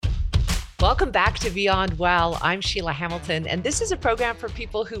Welcome back to Beyond Well. I'm Sheila Hamilton, and this is a program for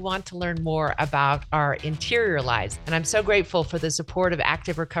people who want to learn more about our interior lives. And I'm so grateful for the support of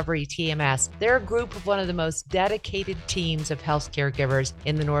Active Recovery TMS. They're a group of one of the most dedicated teams of health caregivers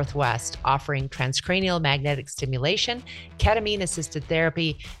in the Northwest, offering transcranial magnetic stimulation, ketamine-assisted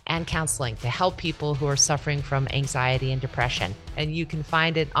therapy, and counseling to help people who are suffering from anxiety and depression. And you can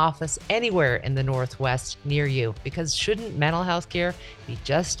find an office anywhere in the Northwest near you, because shouldn't mental health care be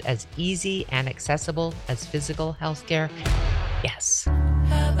just as easy and accessible as physical health care? Yes.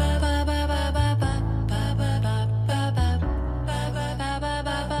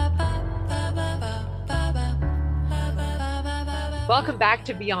 Welcome back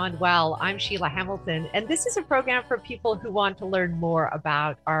to Beyond Well. I'm Sheila Hamilton, and this is a program for people who want to learn more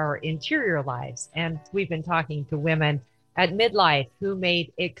about our interior lives. And we've been talking to women at midlife who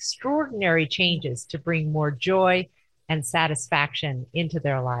made extraordinary changes to bring more joy and satisfaction into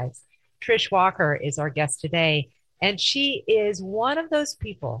their lives. Trish Walker is our guest today, and she is one of those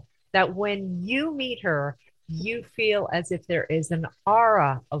people that when you meet her, you feel as if there is an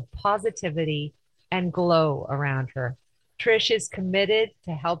aura of positivity and glow around her. Trish is committed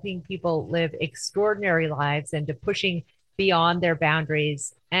to helping people live extraordinary lives and to pushing beyond their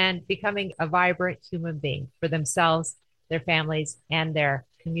boundaries and becoming a vibrant human being for themselves, their families, and their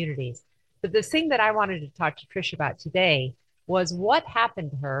communities. But the thing that I wanted to talk to Trish about today was what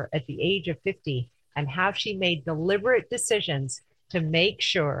happened to her at the age of 50 and how she made deliberate decisions to make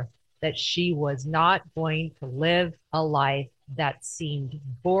sure that she was not going to live a life that seemed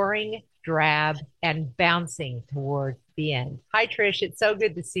boring, drab, and bouncing toward the end. Hi, Trish. It's so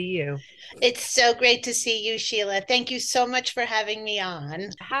good to see you. It's so great to see you, Sheila. Thank you so much for having me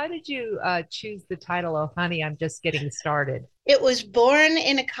on. How did you choose the title, Oh Honey, I'm Just Getting Started? It was born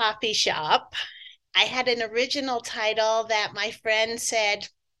in a coffee shop. I had an original title that my friend said,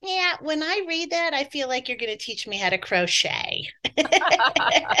 yeah, when I read that, I feel like you're going to teach me how to crochet.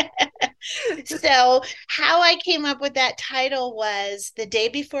 So, how I came up with that title was the day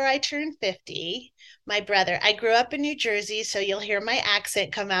before I turned 50. My brother, I grew up in New Jersey, so you'll hear my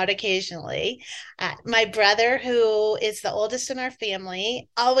accent come out occasionally. My brother, who is the oldest in our family,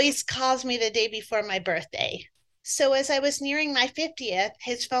 always calls me the day before my birthday. So, as I was nearing my 50th,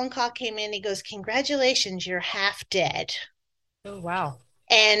 his phone call came in. He goes, congratulations, you're half dead. Oh, wow.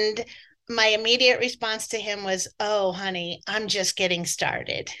 And my immediate response to him was, oh, honey, I'm just getting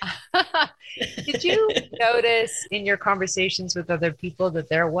started. Did you notice in your conversations with other people that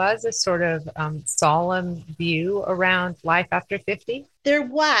there was a sort of solemn view around life after 50? There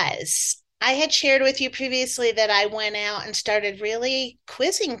was. I had shared with you previously that I went out and started really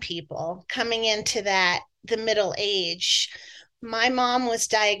quizzing people coming into the middle age. My mom was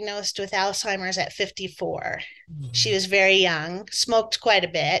diagnosed with Alzheimer's at 54. She was very young, smoked quite a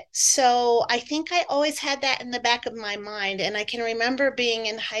bit. So I think I always had that in the back of my mind. And I can remember being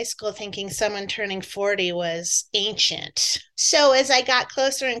in high school thinking someone turning 40 was ancient. So as I got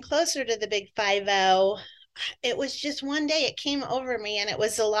closer and closer to the big 50, it was just one day it came over me, and it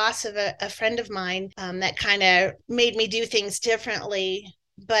was the loss of a friend of mine that kind of made me do things differently.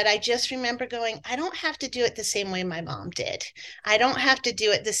 But I just remember going, I don't have to do it the same way my mom did. I don't have to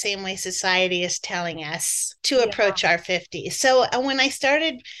do it the same way society is telling us to Yeah. approach our 50s. So when I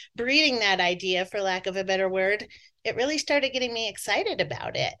started breeding that idea, for lack of a better word, it really started getting me excited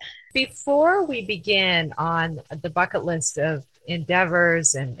about it. Before we begin on the bucket list of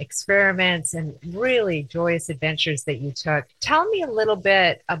endeavors and experiments and really joyous adventures that you took, tell me a little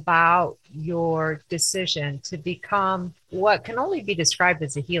bit about your decision to become what can only be described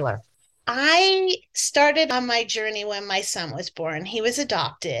as a healer. I started on my journey when my son was born. He was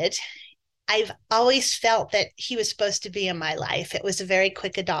adopted. I've always felt that he was supposed to be in my life. It was a very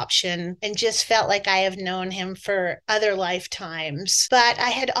quick adoption and just felt like I have known him for other lifetimes. But I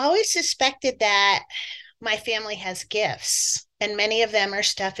had always suspected that my family has gifts and many of them are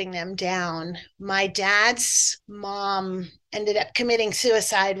stuffing them down. My dad's mom ended up committing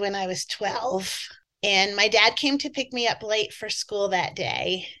suicide when I was 12. And my dad came to pick me up late for school that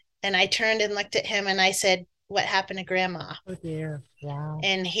day. And I turned and looked at him and I said, what happened to grandma? Oh dear. Wow.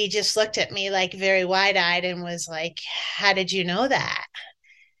 And he just looked at me like very wide eyed and was like, how did you know that?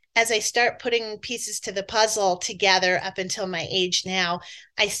 As I start putting pieces to the puzzle together up until my age now,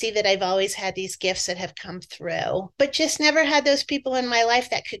 I see that I've always had these gifts that have come through, but just never had those people in my life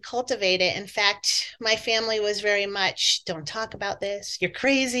that could cultivate it. In fact, my family was very much, don't talk about this, you're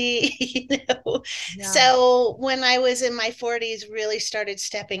crazy, Yeah. So when I was in my 40s, really started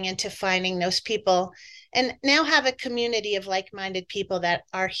stepping into finding those people and now have a community of like-minded people that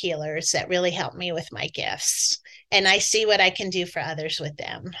are healers that really help me with my gifts. And I see what I can do for others with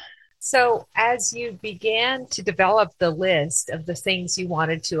them. So, as you began to develop the list of the things you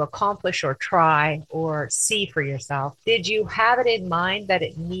wanted to accomplish or try or see for yourself, did you have it in mind that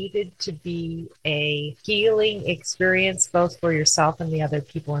it needed to be a healing experience both for yourself and the other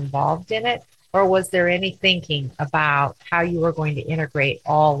people involved in it? Or was there any thinking about how you were going to integrate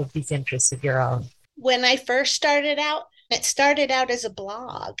all of these interests of your own? When I first started out, it started out as a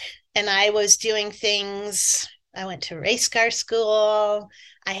blog, and I was doing things. I went to race car school.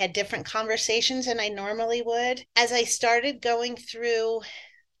 I had different conversations than I normally would. As I started going through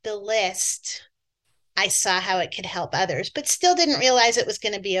the list, I saw how it could help others, but still didn't realize it was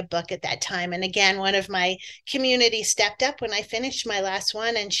going to be a book at that time. And again, one of my community stepped up when I finished my last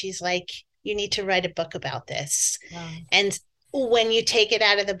one, and she's like, "You need to write a book about this." Wow. And when you take it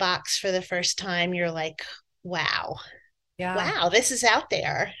out of the box for the first time, you're like, wow, Yeah. wow, this is out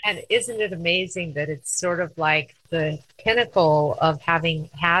there. And isn't it amazing that it's sort of like the pinnacle of having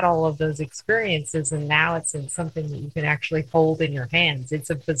had all of those experiences, and now it's in something that you can actually hold in your hands? It's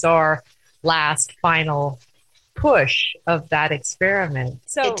a bizarre last final push of that experiment. It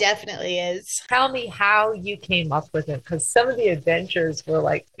So definitely is. tell me how you came up with it, because some of the adventures were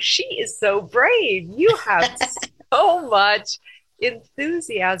like, she is so brave. You have so much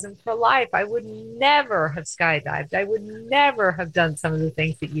enthusiasm for life. I would never have skydived. I would never have done some of the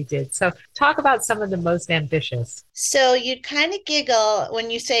things that you did. So talk about some of the most ambitious. So you'd kind of giggle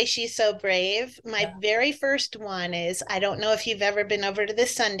when you say she's so brave. My very first one is, I don't know if you've ever been over to the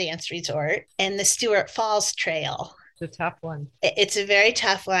Sundance Resort and the Stewart Falls Trail. It's a tough one. It's a very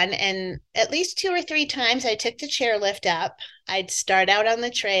tough one. And at least 2 or 3 times I took the chairlift up. I'd start out on the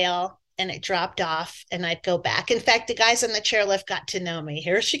trail and it dropped off and I'd go back. In fact, the guys on the chairlift got to know me.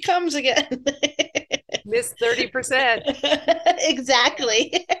 Here she comes again. Miss 30%.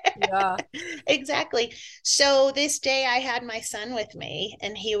 Exactly. Yeah. Exactly. So this day I had my son with me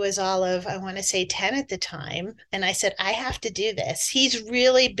and he was all of, I want to say 10 at the time. And I said, I have to do this. He's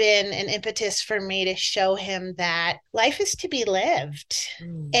really been an impetus for me to show him that life is to be lived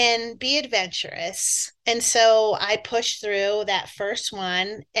and be adventurous. And so I pushed through that first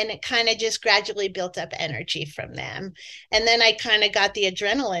one and it kind of just gradually built up energy from them. And then I kind of got the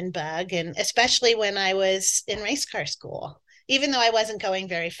adrenaline bug, and especially when I was in race car school, even though I wasn't going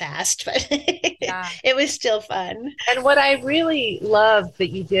very fast, but Yeah. it was still fun. And what I really love that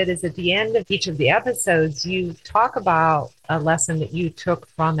you did is at the end of each of the episodes, you talk about a lesson that you took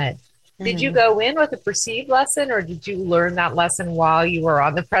from it. Did you go in with a perceived lesson, or did you learn that lesson while you were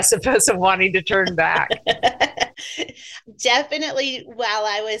on the precipice of wanting to turn back? Definitely while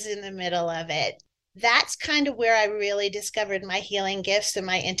I was in the middle of it. That's kind of where I really discovered my healing gifts and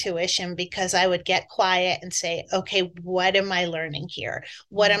my intuition, because I would get quiet and say, okay, what am I learning here?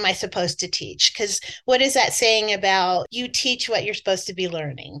 What am I supposed to teach? Because what is that saying about you teach what you're supposed to be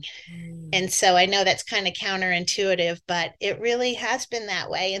learning? And so I know that's kind of counterintuitive, but it really has been that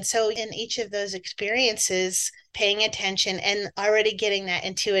way. And so in each of those experiences, paying attention and already getting that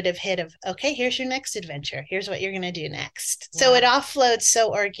intuitive hit of, okay, here's your next adventure. Here's what you're going to do next. Wow. So it all flowed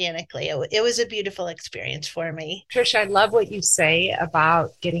so organically. It was a beautiful experience for me. Trish, I love what you say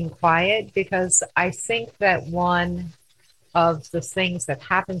about getting quiet, because I think that one of the things that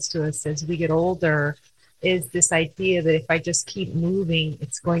happens to us as we get older is this idea that if I just keep moving,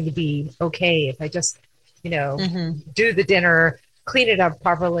 it's going to be okay. If I just, do the dinner, clean it up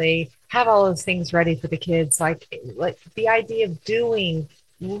properly, have all those things ready for the kids. Like the idea of doing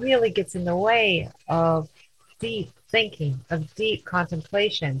really gets in the way of deep thinking, of deep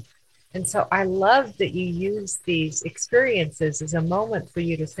contemplation. And so I love that you use these experiences as a moment for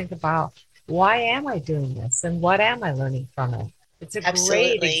you to think about, why am I doing this? And what am I learning from it? It's a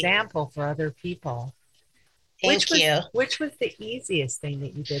great example for other people. Thank you. Which was the easiest thing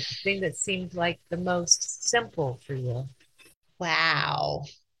that you did? The thing that seemed like the most simple for you? Wow.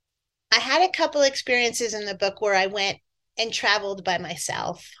 I had a couple experiences in the book where I went and traveled by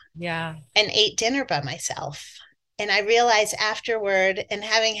myself. Yeah. And ate dinner by myself. And I realized afterward, and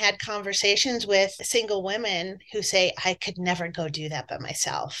having had conversations with single women who say, I could never go do that by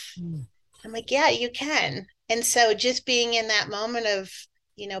myself. I'm like, yeah, you can. And so just being in that moment of,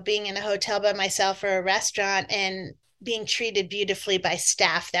 being in a hotel by myself or a restaurant and being treated beautifully by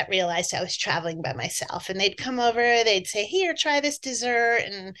staff that realized I was traveling by myself, and they'd come over, they'd say, here, try this dessert.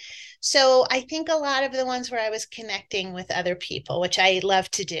 And so I think a lot of the ones where I was connecting with other people, which I love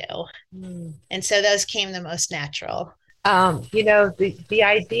to do. And so those came the most natural. The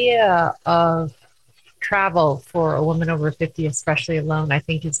idea of travel for a woman over 50, especially alone, I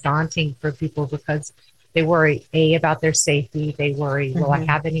think is daunting for people, because they worry, about their safety. They worry, will I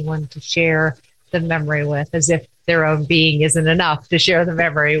have anyone to share the memory with, as if their own being isn't enough to share the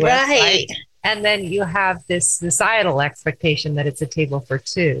memory with, right? Right. And then you have this societal expectation that it's a table for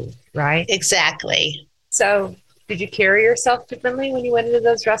two, right? Exactly. So, did you carry yourself differently when you went into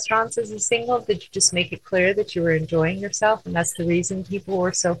those restaurants as a single? Did you just make it clear that you were enjoying yourself and that's the reason people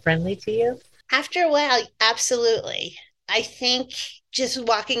were so friendly to you? After a while, absolutely. I think just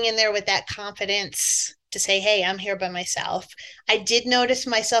walking in there with that confidence to say, hey, I'm here by myself. I did notice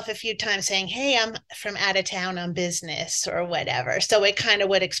myself a few times saying, hey, I'm from out of town on business or whatever. So it kind of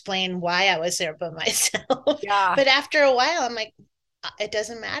would explain why I was there by myself. Yeah. But after a while, I'm like, it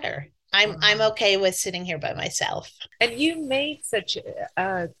doesn't matter. I'm Wow. okay with sitting here by myself. And you made such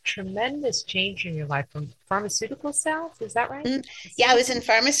a tremendous change in your life from pharmaceutical sales, is that right? Mm. Yeah, I was in Pharmaceuticals?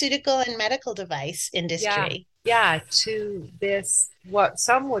 pharmaceutical and medical device Yeah. industry. Yeah, to this, what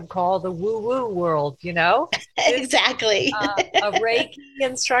some would call the woo-woo world, you know? This Exactly. a Reiki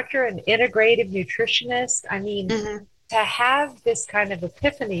instructor, an integrative nutritionist. I mean, Mhm. to have this kind of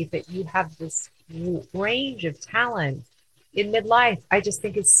epiphany that you have this range of talent in midlife, I just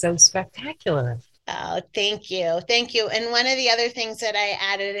think it's so spectacular. Oh, thank you. Thank you. And one of the other things that I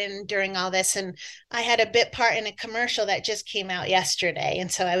added in during all this, and I had a bit part in a commercial that just came out yesterday.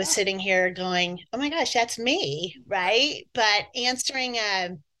 And so I was sitting here going, oh my gosh, that's me. Right. But answering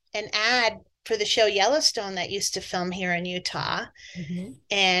an ad for the show Yellowstone that used to film here in Utah, Mhm.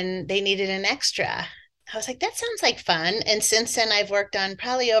 and they needed an extra. I was like, that sounds like fun. And since then, I've worked on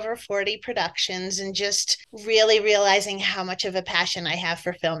probably over 40 productions and just really realizing how much of a passion I have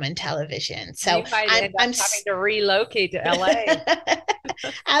for film and television. So You might I'm, end up I'm, having to relocate to LA.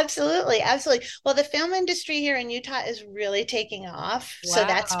 absolutely, absolutely. Well, the film industry here in Utah is really taking off. So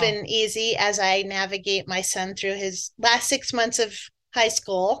that's Wow. been easy as I navigate my son through his last 6 months of high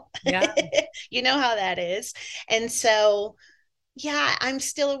school. Yeah. You know how that is. And so yeah, I'm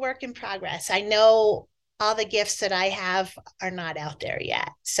still a work in progress. I know all the gifts that I have are not out there yet.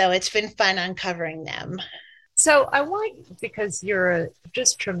 So it's been fun uncovering them. So I want, because you're a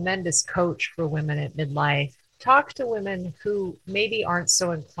just tremendous coach for women at midlife, talk to women who maybe aren't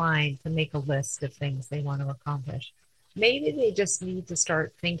so inclined to make a list of things they want to accomplish. Maybe they just need to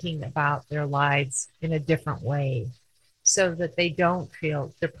start thinking about their lives in a different way so that they don't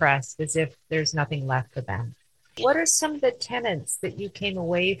feel depressed as if there's nothing left for them. What are some of the tenets that you came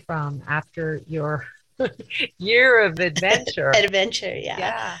away from after your year of adventure? Adventure,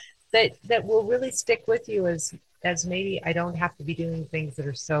 yeah. Yeah, that will really stick with you as maybe I don't have to be doing things that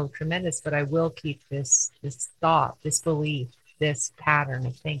are so tremendous, but I will keep this thought, this belief, this pattern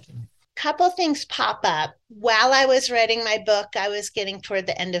of thinking. Couple things pop up. While I was writing my book, I was getting toward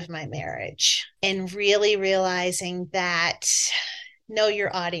the end of my marriage and really realizing that know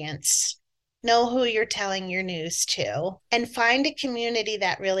your audience, know who you're telling your news to, and find a community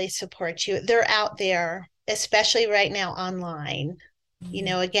that really supports you. They're out there, especially right now online. You Mm-hmm.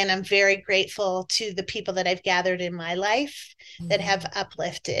 know, again, I'm very grateful to the people that I've gathered in my life that have Mm-hmm.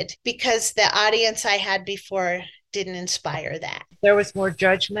 uplifted because the audience I had before didn't inspire that. There was more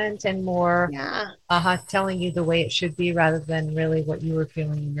judgment and more Yeah, telling you the way it should be rather than really what you were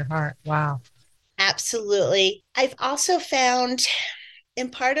feeling in your heart. Wow. absolutely. I've also found in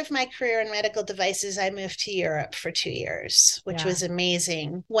part of my career in medical devices, I moved to Europe for 2 years, which Yeah. was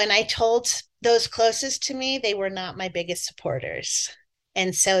amazing. When I told those closest to me, they were not my biggest supporters.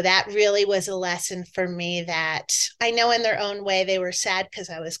 And so that really was a lesson for me that I know in their own way they were sad because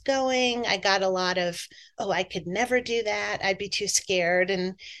I was going. I got a lot of, oh, I could never do that. I'd be too scared.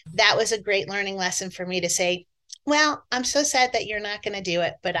 And that was a great learning lesson for me to say, well, I'm so sad that you're not going to do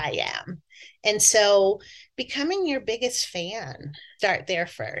it, but I am. And so becoming your biggest fan, start there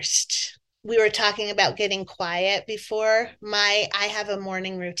first. We were talking about getting quiet before. My I have a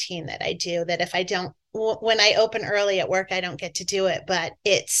morning routine that I do that if I don't when I open early at work I don't get to do it, but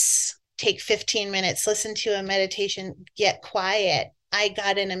it's take 15 minutes, listen to a meditation, get quiet. I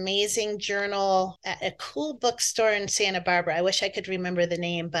got an amazing journal at a cool bookstore in Santa Barbara. I wish I could remember the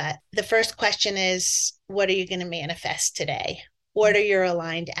name, but the first question is, what are you going to manifest today? What are your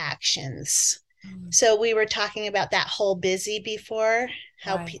aligned actions? Mm. So we were talking about that whole busy before,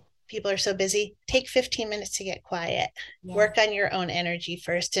 how Right. people are so busy. Take 15 minutes to get quiet. Yeah. Work on your own energy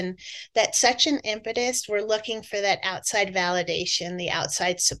first. And that's such an impetus. We're looking for that outside validation, the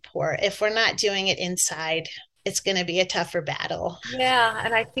outside support. If we're not doing it inside, it's going to be a tougher battle. Yeah,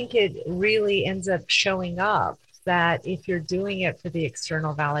 and I think it really ends up showing up that if you're doing it for the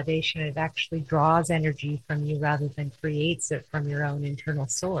external validation, it actually draws energy from you rather than creates it from your own internal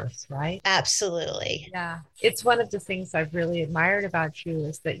source, right? Absolutely. Yeah. It's one of the things I've really admired about you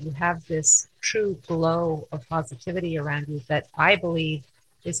is that you have this true glow of positivity around you that I believe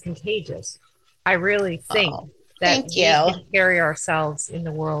is contagious. I really think Oh, that Thank we you. can carry ourselves in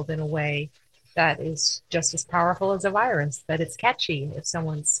the world in a way that is just as powerful as a virus, that it's catchy if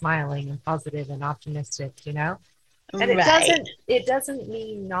someone's smiling and positive and optimistic, you know? And Right. it doesn't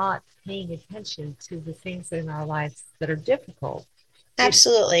mean not paying attention to the things in our lives that are difficult. It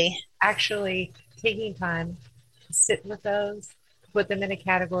Absolutely. actually taking time to sit with those, put them in a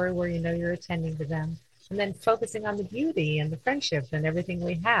category where you know you're attending to them, and then focusing on the beauty and the friendship and everything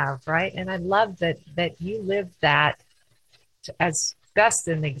we have, right? And I love that you live that as best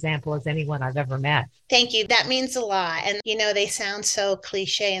an example as anyone I've ever met. Thank you. That means a lot. And, they sound so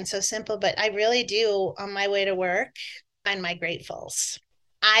cliche and so simple, but I really do on my way to work find my gratefuls.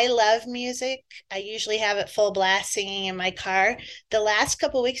 I love music. I usually have it full blast singing in my car. The last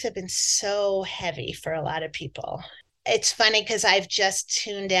couple of weeks have been so heavy for a lot of people. It's funny because I've just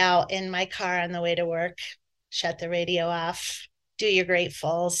tuned out in my car on the way to work, shut the radio off, do your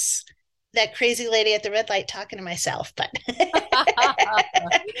gratefuls. That crazy lady at the red light talking to myself, but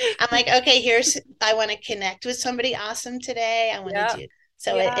I'm like, okay, I want to connect with somebody awesome today. I want to Yeah. do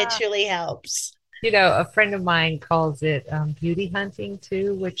so. It Yeah. truly helps. You know, a friend of mine calls it beauty hunting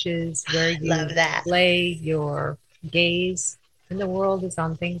too, which is where Love you that. lay your gaze in the world is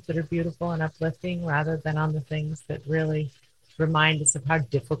on things that are beautiful and uplifting rather than on the things that really remind us of how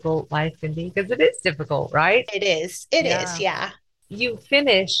difficult life can be, because it is difficult, right? It is. It is. Yeah. Yeah. You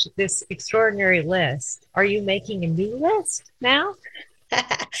finished this extraordinary list. Are you making a new list now?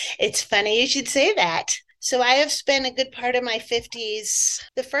 It's funny you should say that. So I have spent a good part of my 50s.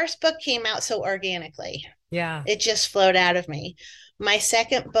 The first book came out so organically. Yeah. It just flowed out of me. My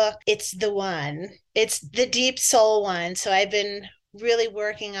second book, it's the one. It's the deep soul one. So I've been really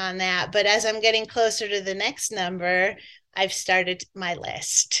working on that. But as I'm getting closer to the next number, I've started my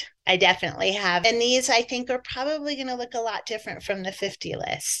list. I definitely have. And these I think are probably going to look a lot different from the 50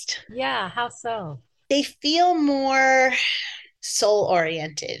 list. Yeah. How so? They feel more soul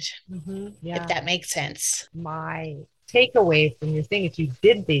oriented, if Yeah. that makes sense. My takeaway from your thing is you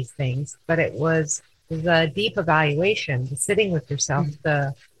did these things, but it was the deep evaluation, the sitting with yourself,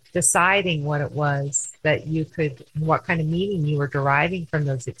 the deciding what it was that you could, what kind of meaning you were deriving from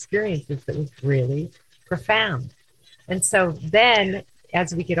those experiences that was really profound. And so then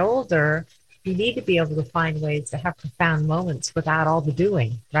as we get older, you need to be able to find ways to have profound moments without all the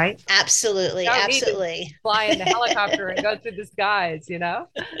doing, right? Absolutely. You don't need to Absolutely. fly in the helicopter and go through the skies, you know?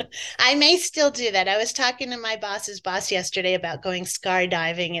 I may still do that. I was talking to my boss's boss yesterday about going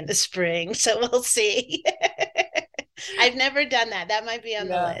skydiving in the spring. So we'll see. I've never done that. That might be on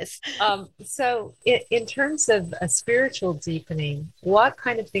the Yeah. list. So in terms of a spiritual deepening, what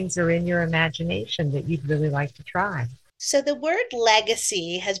kind of things are in your imagination that you'd really like to try? So the word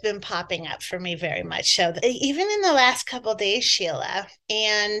legacy has been popping up for me very much. So even in the last couple of days, Sheila,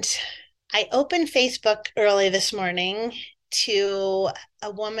 and I opened Facebook early this morning to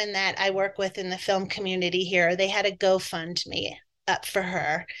a woman that I work with in the film community here. They had a GoFundMe up for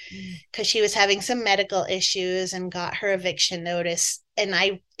her Mm. because she was having some medical issues and got her eviction notice.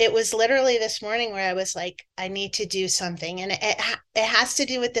 And it was literally this morning where I was like, I need to do something. And it has to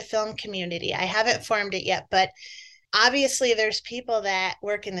do with the film community. I haven't formed it yet, but obviously there's people that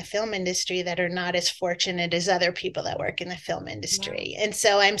work in the film industry that are not as fortunate as other people that work in the film Wow. industry. And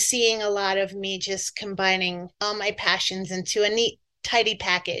so I'm seeing a lot of me just combining all my passions into a neat, tidy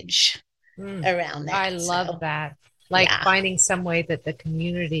package Mm. around I that. love So, that. Like yeah. finding some way that the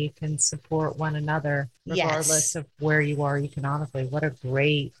community can support one another, regardless Yes. of where you are economically. What a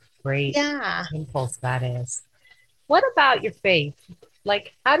great Yeah. impulse that is. What about your faith?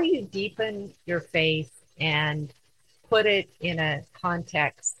 Like, how do you deepen your faith and put it in a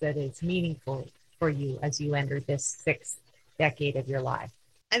context that is meaningful for you as you enter this sixth decade of your life?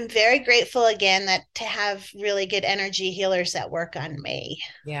 I'm very grateful again that to have really good energy healers that work on me.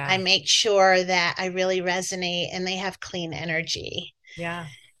 I Yeah, make sure that I really resonate and they have clean energy. yeah,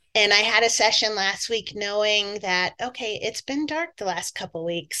 And I had a session last week knowing that, okay, it's been dark the last couple of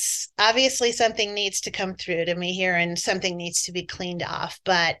weeks. Obviously, something needs to come through to me here and something needs to be cleaned off.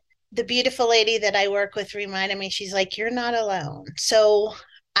 But the beautiful lady that I work with reminded me, she's like, you're not alone. So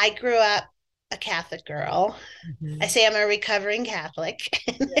I grew up a Catholic girl. I hmm say I'm a recovering Catholic,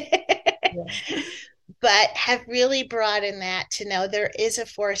 yeah, but have really broadened that to know there is a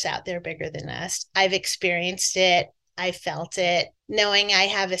force out there bigger than us. I've experienced it, I felt it, knowing I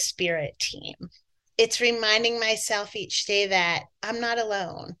have a spirit team. It's reminding myself each day that I'm not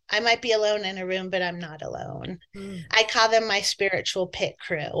alone. I might be alone in a room, but I'm not alone. Mm. I call them my spiritual pit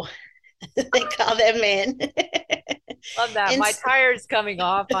crew. They call them in. Love that. and My tire's coming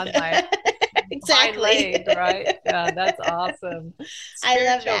off on my hind Exactly. leg, right? Yeah, that's awesome. I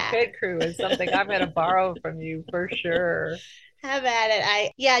love Spiritual that. pit crew is something I'm going to borrow from you for sure. How about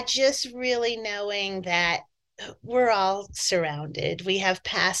it? Yeah, just really knowing that we're all surrounded. We have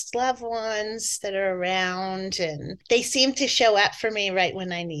past loved ones that are around, and they seem to show up for me right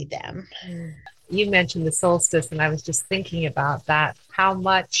when I need them. Mm. You mentioned the solstice, and I was just thinking about that. How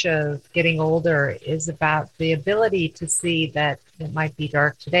much of getting older is about the ability to see that it might be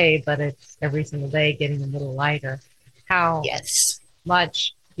dark today, but it's every single day getting a little lighter. How Yes.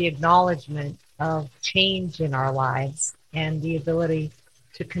 much the acknowledgement of change in our lives and the ability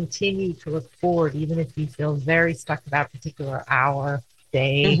to continue to look forward, even if you feel very stuck about a particular hour,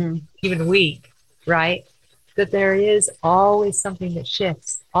 day, Mm-hmm. even week, right? That there is always something that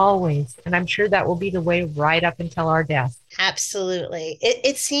shifts, always. And I'm sure that will be the way right up until our death. Absolutely.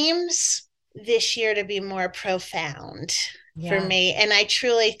 It seems this year to be more profound for Yeah. me. And I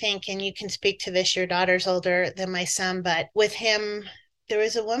truly think, and you can speak to this, your daughter's older than my son, but with him, there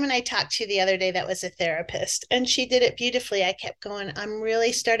was a woman I talked to the other day that was a therapist, and she did it beautifully. I kept going, I'm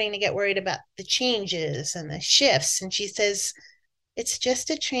really starting to get worried about the changes and the shifts. And she says, it's just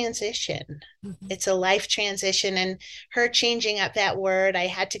a transition. Mhm. It's a life transition. And her changing up that word, I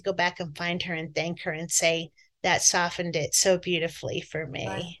had to go back and find her and thank her and say, that softened it so beautifully for Right.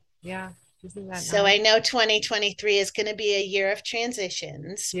 me. Yeah. Isn't that So nice? I know 2023 is going to be a year of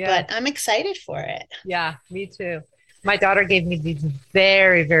transitions, Yeah. but I'm excited for it. Yeah, me too. My daughter gave me these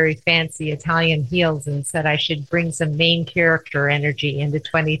very, very fancy Italian heels and said I should bring some main character energy into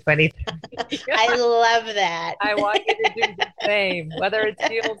 2023. I love that. I want you to do the same, whether it's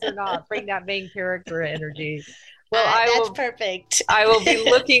heels or not. Bring that main character energy. Well, That's perfect. I will be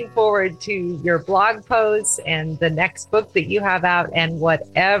looking forward to your blog posts and the next book that you have out and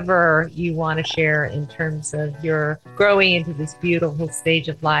whatever you want to share in terms of your growing into this beautiful stage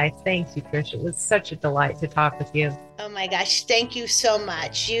of life. Thanks you, Trish. It was such a delight to talk with you. Oh my gosh, thank you so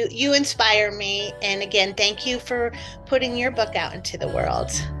much. You inspire me. And again, thank you for putting your book out into the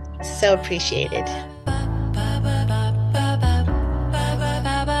world. So appreciated.